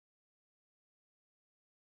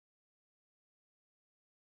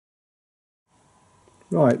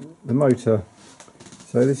Right, the motor.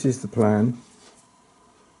 So this is the plan.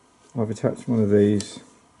 I've attached one of these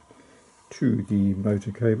to the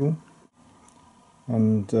motor cable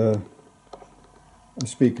and a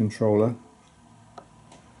speed controller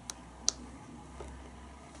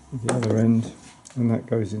at the other end, and that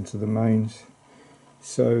goes into the mains.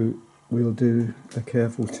 So we'll do a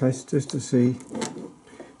careful test just to see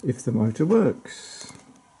if the motor works.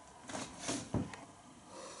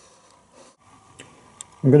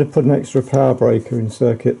 I'm going to put an extra power breaker in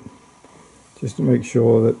circuit just to make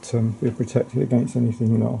sure that we're protected against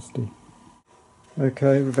anything nasty.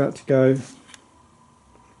 Okay, we're about to go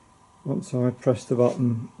once I press the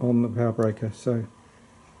button on the power breaker. So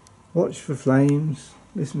watch for flames,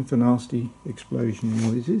 listen for nasty explosion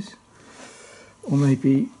noises, or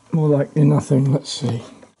maybe more likely nothing. Let's see.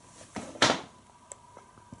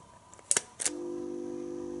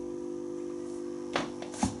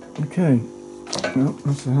 Okay, well,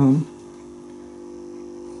 that's the hum.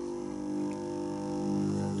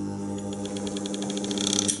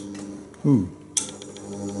 Ooh.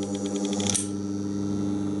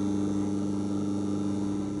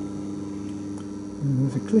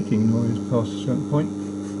 And there's a clicking noise past a certain point.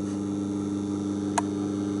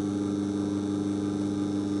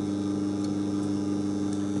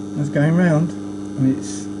 That's going round, and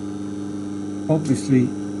it's obviously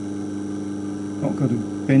not got a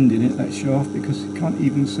bend in it, that shaft, because you can't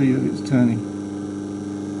even see that it's turning.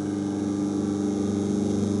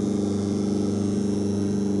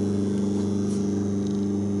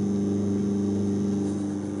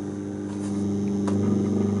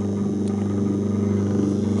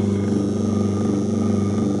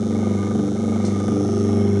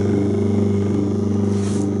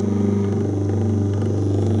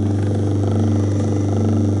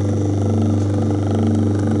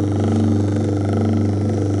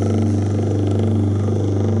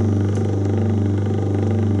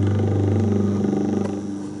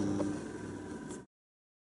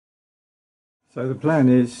 So the plan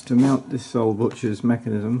is to mount this old butcher's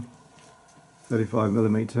mechanism,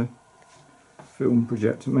 35mm film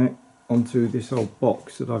projector mech, onto this old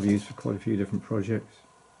box that I've used for quite a few different projects.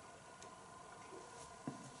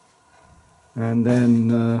 And then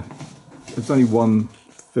there's only one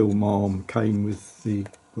film arm came with the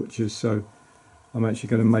butcher's, so I'm actually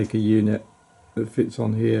going to make a unit that fits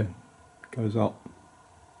on here, goes up,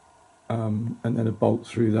 and then a bolt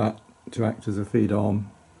through that to act as a feed arm.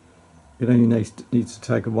 It only needs to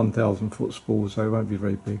take a 1,000 foot spool, so it won't be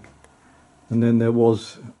very big. And then there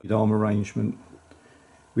was an arm arrangement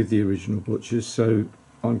with the original butchers, so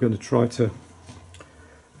I'm going to try to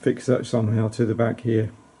fix that somehow to the back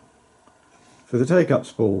here. For the take-up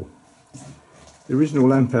spool, the original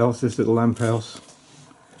lamp house, this little lamp house,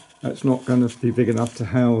 that's not going to be big enough to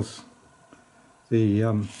house the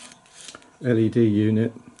LED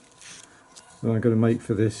unit that I'm going to make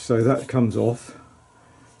for this, so that comes off.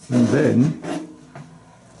 And then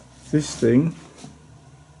this thing,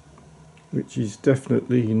 which is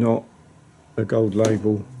definitely not a gold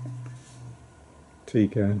label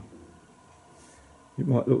T-can. It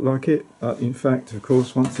might look like it, but in fact, of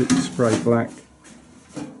course, once it's spray black,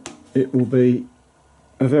 it will be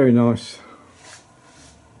a very nice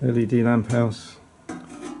LED lamp house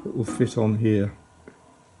that will fit on here.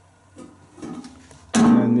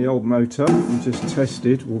 And the old motor we just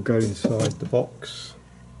tested will go inside the box.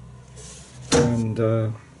 And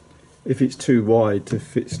if it's too wide to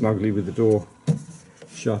fit snugly with the door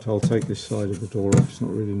shut, I'll take this side of the door off, it's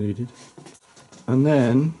not really needed. And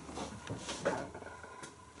then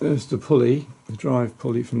there's the pulley, the drive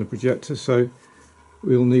pulley from the projector, so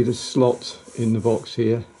we'll need a slot in the box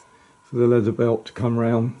here for the leather belt to come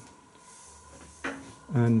round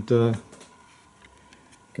and go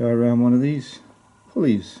around one of these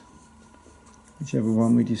pulleys, whichever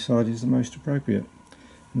one we decide is the most appropriate.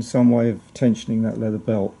 And some way of tensioning that leather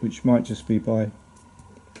belt, which might just be by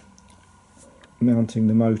mounting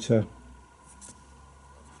the motor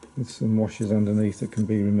with some washers underneath that can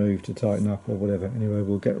be removed to tighten up or whatever. Anyway,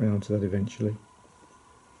 we'll get round to that eventually.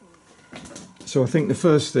 So I think the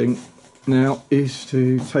first thing now is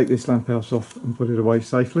to take this lamp house off and put it away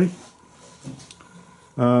safely.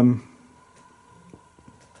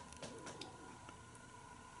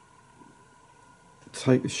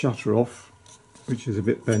 Take the shutter off, which is a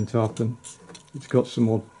bit bent up, and it's got some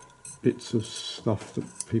odd bits of stuff that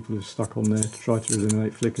people have stuck on there to try to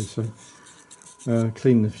eliminate flickers. So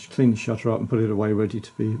clean the shutter up and put it away ready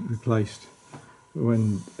to be replaced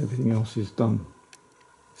when everything else is done.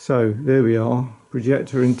 So there we are,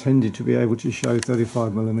 projector intended to be able to show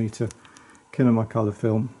 35mm Kinemacolor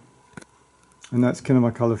film, and that's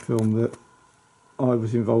Kinemacolor film that I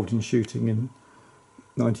was involved in shooting in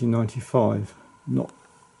 1995, not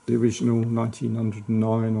the original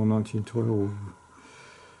 1909 or 1912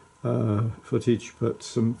 footage, but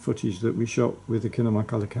some footage that we shot with the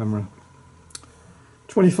Kinemacolor camera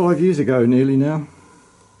 25 years ago nearly now.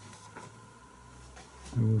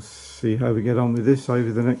 And we'll see how we get on with this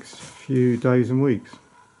over the next few days and weeks.